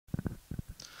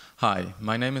Hi,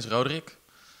 my name is Roderick.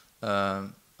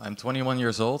 I'm 21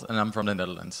 years old and I'm from the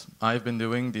Netherlands. I've been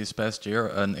doing this past year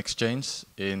an exchange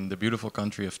in the beautiful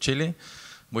country of Chile,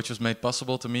 which was made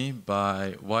possible to me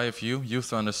by YFU, Youth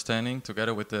for Understanding,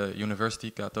 together with the University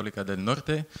Católica del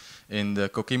Norte in the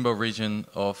Coquimbo region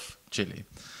of Chile.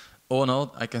 All in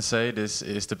all, I can say this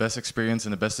is the best experience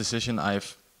and the best decision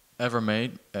I've ever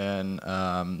made, and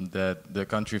that the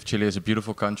country of Chile is a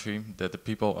beautiful country, that the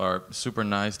people are super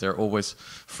nice, they're always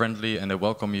friendly and they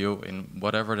welcome you in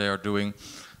whatever they are doing.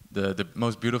 The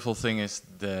most beautiful thing is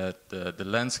that the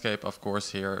landscape, of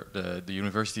course, here, the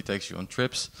university takes you on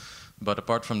trips, but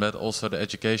apart from that, also the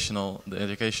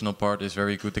educational part is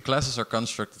very good. The classes are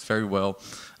constructed very well,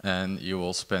 and you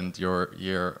will spend your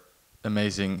year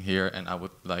amazing here, and I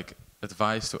would like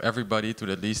advise to everybody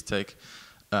to at least take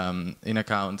in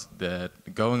account that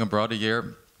going abroad a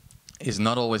year is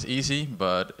not always easy,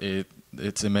 but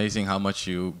it's amazing how much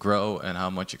you grow and how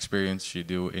much experience you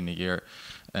do in a year.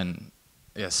 And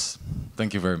yes,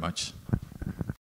 thank you very much.